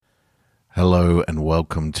Hello and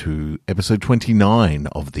welcome to episode 29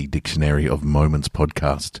 of the Dictionary of Moments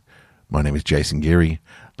podcast. My name is Jason Geary.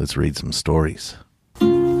 Let's read some stories.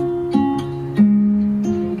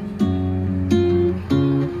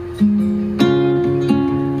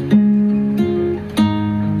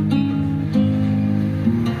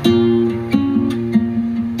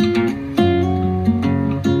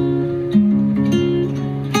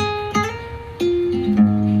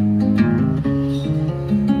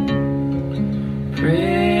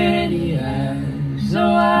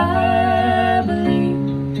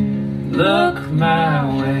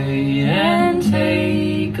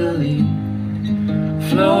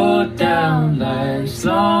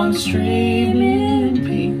 Streaming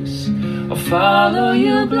peaks, I'll follow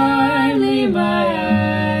you blindly, my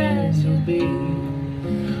eyes will be.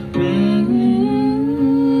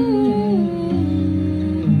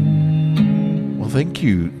 Well, thank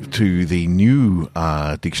you to the new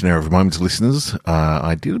Dictionary of Moments listeners.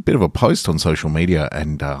 I did a bit of a post on social media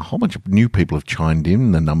and a whole bunch of new people have chimed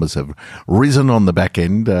in. The numbers have risen on the back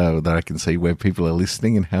end that I can see where people are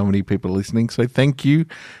listening and how many people are listening. So thank you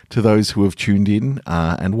to those who have tuned in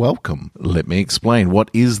and welcome. Let me explain.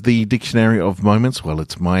 What is the Dictionary of Moments? Well,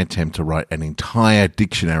 it's my attempt to write an entire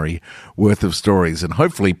dictionary worth of stories and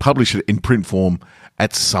hopefully publish it in print form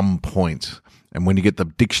at some point. And when you get the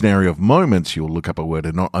Dictionary of Moments, you'll look up a word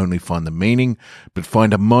and not only find the meaning, but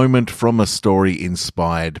find a moment from a story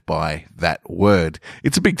inspired by that word.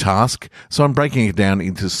 It's a big task, so I'm breaking it down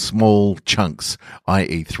into small chunks,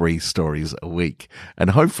 i.e. 3 stories a week.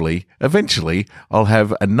 And hopefully, eventually, I'll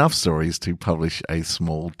have enough stories to publish a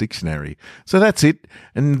small dictionary. So that's it.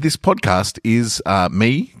 And this podcast is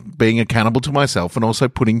me being accountable to myself and also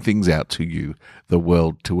putting things out to you, the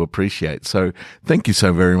world, to appreciate. So thank you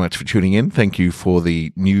so very much for tuning in. Thank you for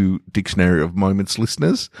the new Dictionary of Moments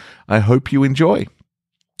listeners. I hope you enjoy.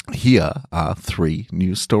 Here are 3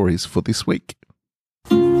 new stories for this week.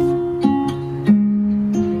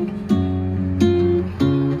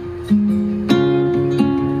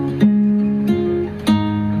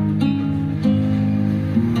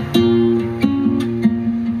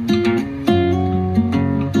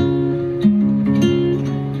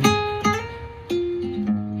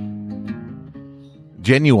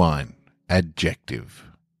 Genuine, adjective.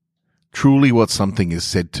 Truly what something is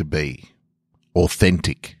said to be.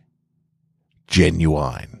 Authentic.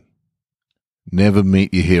 Genuine. Never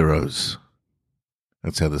meet your heroes.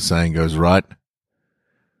 That's how the saying goes, right?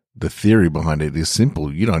 The theory behind it is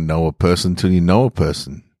simple. You don't know a person till you know a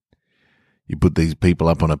person. You put these people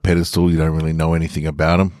up on a pedestal, you don't really know anything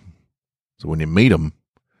about them. So when you meet them,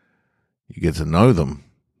 you get to know them.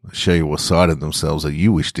 They show you a side of themselves that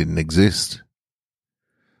you wish didn't exist.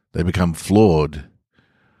 They become flawed,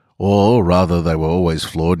 or rather they were always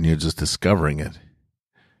flawed and you're just discovering it.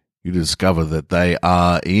 You discover that they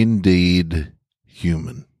are indeed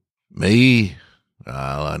human. Me?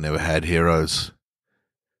 Well, I never had heroes.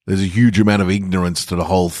 There's a huge amount of ignorance to the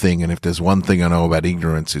whole thing, and if there's one thing I know about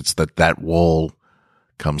ignorance, it's that wall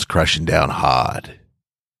comes crashing down hard.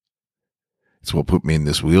 It's what put me in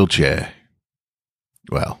this wheelchair.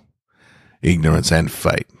 Well, ignorance and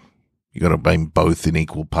fate. You got to blame both in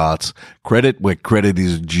equal parts. Credit where credit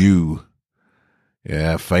is due.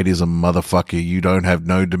 Yeah, fate is a motherfucker you don't have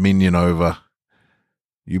no dominion over.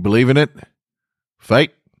 You believe in it?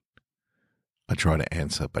 Fate? I try to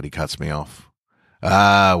answer, but he cuts me off.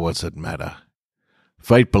 What's it matter?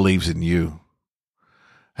 Fate believes in you.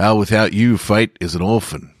 How without you, fate is an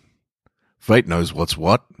orphan. Fate knows what's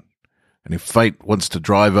what. And if fate wants to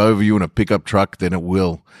drive over you in a pickup truck, then it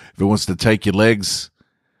will. If it wants to take your legs,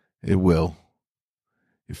 it will.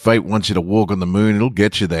 If fate wants you to walk on the moon, it'll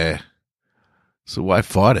get you there. So why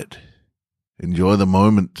fight it? Enjoy the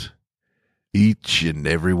moment. Each and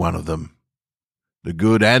every one of them. The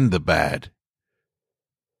good and the bad.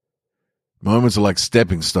 Moments are like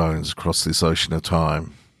stepping stones across this ocean of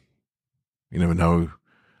time. You never know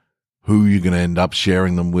who you're going to end up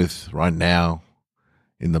sharing them with right now.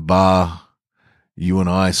 In the bar, you and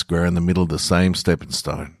I square in the middle of the same stepping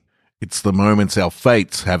stone. It's the moments our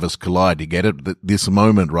fates have us collide. You get it? This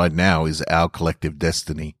moment right now is our collective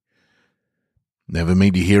destiny. Never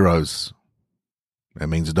meet your heroes. That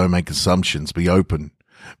means don't make assumptions. Be open.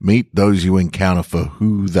 Meet those you encounter for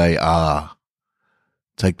who they are.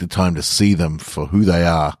 Take the time to see them for who they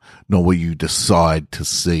are, not what you decide to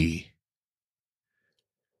see.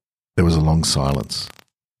 There was a long silence.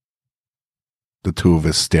 The two of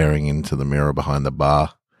us staring into the mirror behind the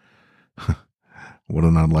bar. What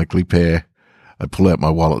an unlikely pair. I pull out my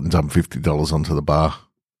wallet and dump $50 onto the bar.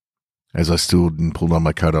 As I stood and pulled on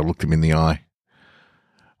my coat, I looked him in the eye.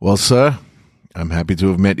 Well, sir, I'm happy to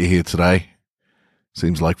have met you here today.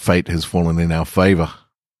 Seems like fate has fallen in our favour.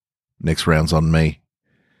 Next round's on me.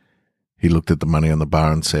 He looked at the money on the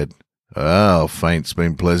bar and said, "Oh, fate's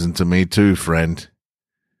been pleasant to me too, friend.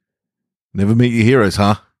 Never meet your heroes,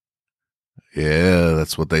 huh?" "Yeah,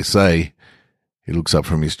 that's what they say." He looks up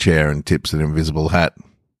from his chair and tips an invisible hat.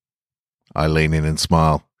 I lean in and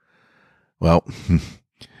smile. "Well,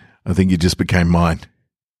 I think you just became mine."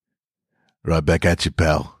 "Right back at you,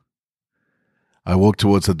 pal." I walk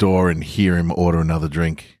towards the door and hear him order another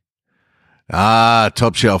drink.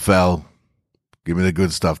 Top shelf, Al. Give me the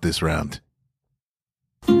good stuff this round."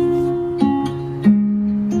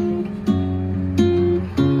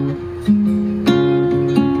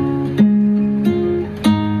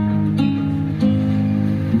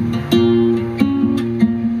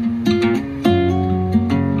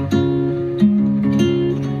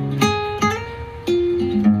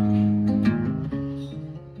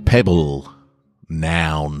 Pebble.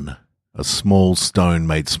 Noun. A small stone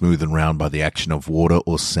made smooth and round by the action of water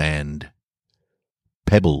or sand.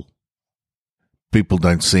 Pebble. People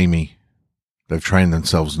don't see me. They've trained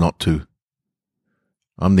themselves not to.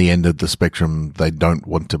 I'm the end of the spectrum they don't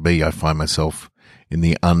want to be. I find myself in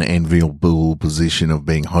the unenviable position of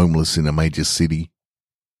being homeless in a major city.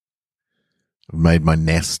 I've made my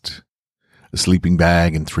nest, a sleeping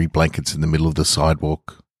bag and 3 blankets in the middle of the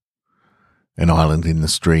sidewalk, an island in the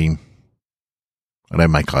stream. I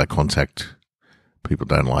don't make eye contact. People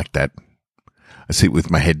don't like that. I sit with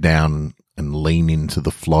my head down and lean into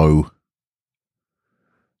the flow.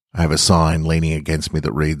 I have a sign leaning against me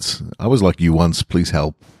that reads, "I was like you once, please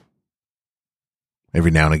help."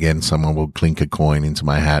 Every now and again, someone will clink a coin into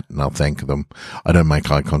my hat and I'll thank them. I don't make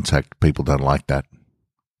eye contact. People don't like that.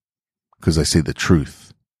 Because they see the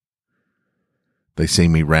truth. They see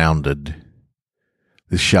me rounded.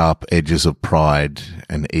 The sharp edges of pride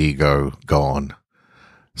and ego gone,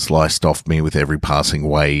 sliced off me with every passing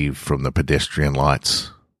wave from the pedestrian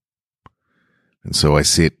lights. And so I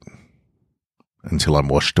sit until I'm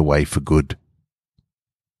washed away for good.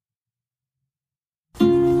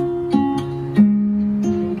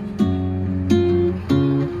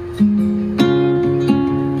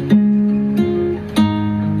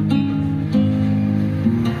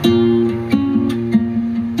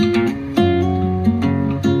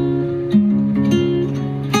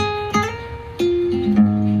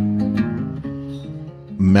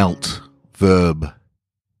 Melt. Verb.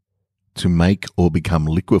 To make or become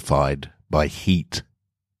liquefied by heat.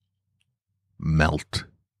 Melt.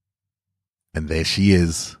 And there she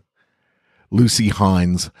is. Lucy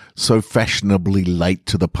Hines, so fashionably late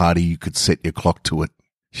to the party you could set your clock to it.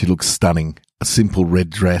 She looks stunning. A simple red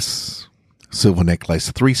dress, silver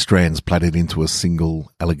necklace, 3 strands plaited into a single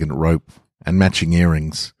elegant rope, and matching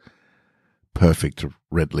earrings. Perfect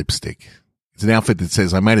red lipstick. It's an outfit that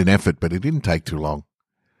says, "I made an effort, but it didn't take too long."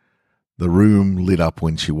 The room lit up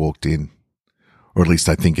when she walked in. Or at least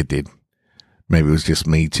I think it did. Maybe it was just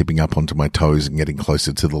me tipping up onto my toes and getting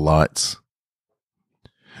closer to the lights.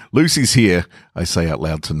 "Lucy's here," I say out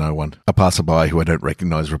loud to no one. A passerby who I don't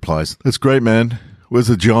recognize replies, "That's great, man. Where's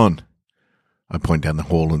the John?" I point down the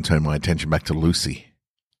hall and turn my attention back to Lucy.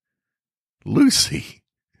 Lucy?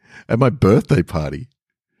 At my birthday party?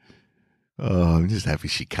 Oh, I'm just happy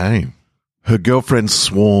she came. Her girlfriends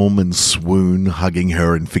swarm and swoon, hugging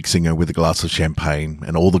her and fixing her with a glass of champagne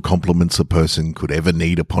and all the compliments a person could ever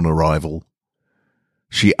need upon arrival.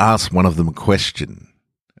 She asks one of them a question,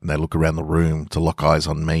 and they look around the room to lock eyes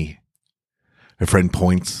on me. Her friend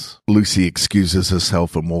points. Lucy excuses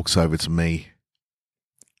herself and walks over to me.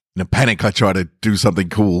 In a panic, I try to do something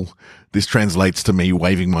cool. This translates to me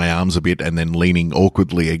waving my arms a bit and then leaning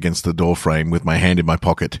awkwardly against the doorframe with my hand in my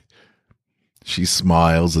pocket. She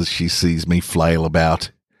smiles as she sees me flail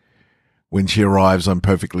about. When she arrives, I'm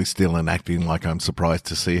perfectly still and acting like I'm surprised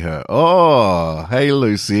to see her. "Oh, hey,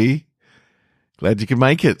 Lucy. Glad you could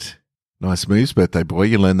make it. Nice moves, birthday boy.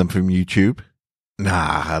 You learned them from YouTube?"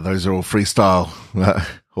 "Nah, those are all freestyle.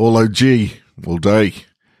 All OG. All day."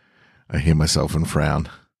 I hear myself and frown.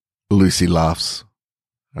 Lucy laughs.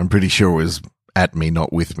 I'm pretty sure it was at me,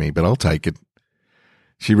 not with me, but I'll take it.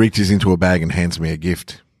 She reaches into a bag and hands me a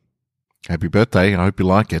gift. "Happy birthday. I hope you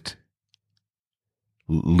like it."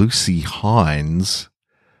 Lucy Hines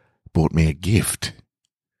bought me a gift.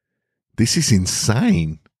 This is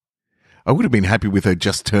insane. I would have been happy with her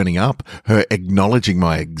just turning up, her acknowledging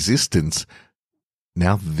my existence.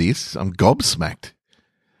 Now this? I'm gobsmacked.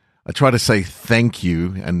 I try to say thank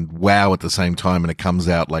you and wow at the same time, and it comes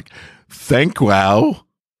out like, "Thank wow."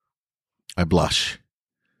 I blush.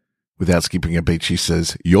 Without skipping a beat, she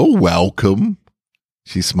says, "You're welcome."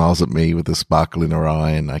 She smiles at me with a sparkle in her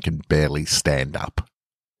eye, and I can barely stand up.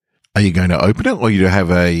 Are you going to open it, or you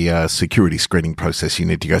have a security screening process you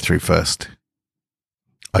need to go through first?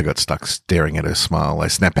 I got stuck staring at her smile. I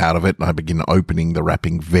snap out of it, and I begin opening the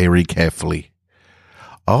wrapping very carefully.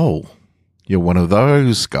 Oh, you're one of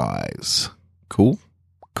those guys. Cool.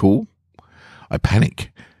 I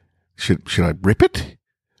panic. Should I rip it?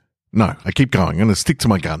 No, I keep going. I'm going to stick to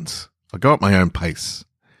my guns. I'll go at my own pace.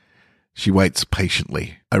 She waits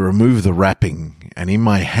patiently. I remove the wrapping, and in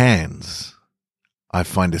my hands, I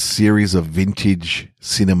find a series of vintage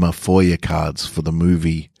cinema foyer cards for the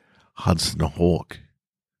movie Hudson Hawk.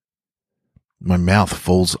 My mouth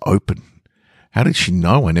falls open. How did she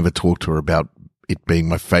know I never talked to her about it being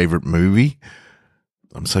my favorite movie?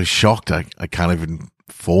 I'm so shocked I can't even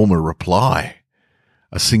form a reply.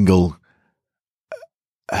 A single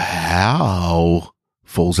 "how"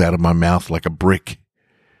 falls out of my mouth like a brick.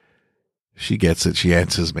 She gets it. She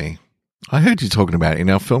answers me. I heard you talking about it in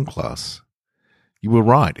our film class. You were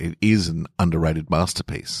right. It is an underrated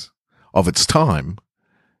masterpiece. Of its time,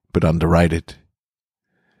 but underrated.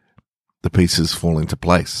 The pieces fall into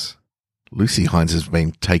place. Lucy Hines has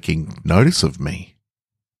been taking notice of me.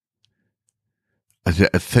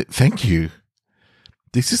 Thank you.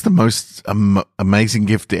 This is the most amazing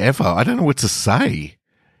gift ever. I don't know what to say.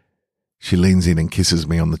 She leans in and kisses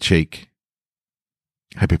me on the cheek.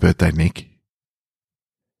 Happy birthday, Nick.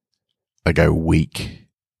 I go weak.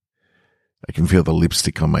 I can feel the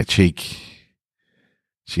lipstick on my cheek.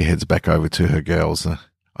 She heads back over to her girls.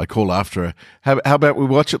 I call after her. How about we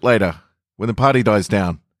watch it later, when the party dies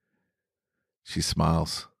down? She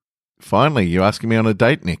smiles. Finally, you asking me on a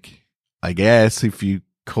date, Nick? I guess if you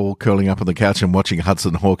call curling up on the couch and watching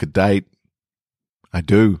Hudson Hawk a date. I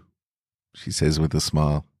do, she says with a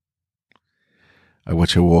smile. I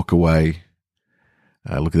watch her walk away.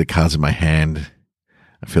 I look at the cards in my hand.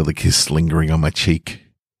 I feel the kiss lingering on my cheek.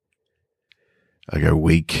 I go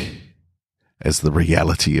weak as the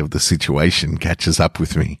reality of the situation catches up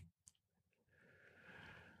with me.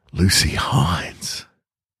 Lucy Hines.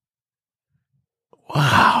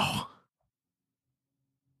 Wow.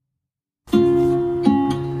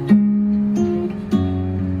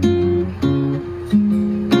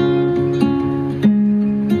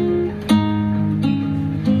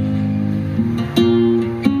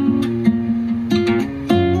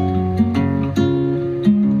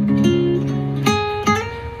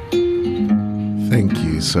 Thank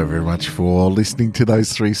you so very much for listening to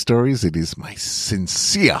those 3 stories. It is my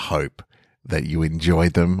sincere hope that you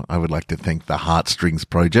enjoyed them. I would like to thank the Heartstrings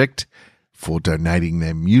Project for donating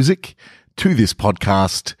their music to this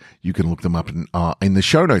podcast. You can look them up in the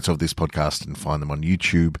show notes of this podcast and find them on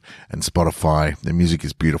YouTube and Spotify. Their music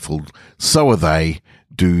is beautiful. So are they.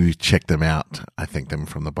 Do check them out. I thank them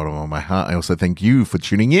from the bottom of my heart. I also thank you for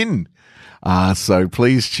tuning in. So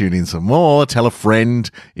please tune in some more. Tell a friend.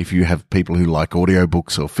 If you have people who like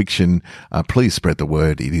audiobooks or fiction, please spread the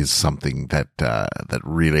word. It is something that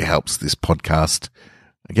really helps this podcast.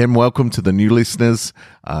 Again, welcome to the new listeners.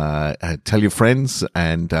 Tell your friends,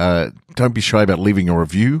 and don't be shy about leaving a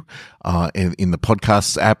review in the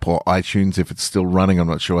podcasts app or iTunes if it's still running. I'm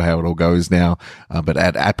not sure how it all goes now, but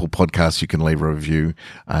at Apple Podcasts you can leave a review,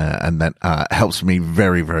 and that helps me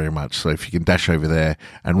very, very much. So if you can dash over there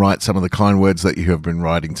and write some of the kind words that you have been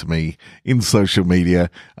writing to me in social media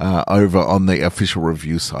over on the official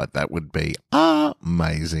review site, that would be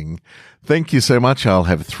amazing. Thank you so much. I'll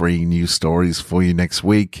have 3 new stories for you next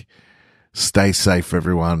week. Stay safe,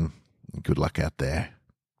 everyone. Good luck out there.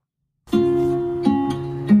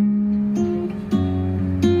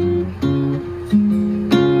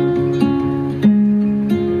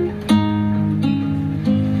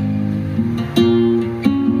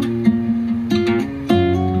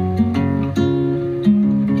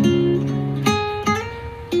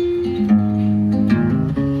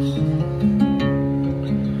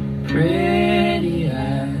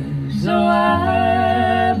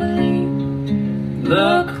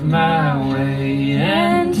 Look my way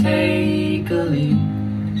and take a leap.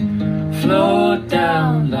 Float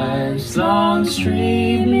down life's long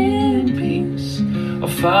stream in peace. I'll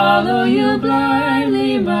follow you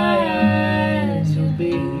blindly, my eyes.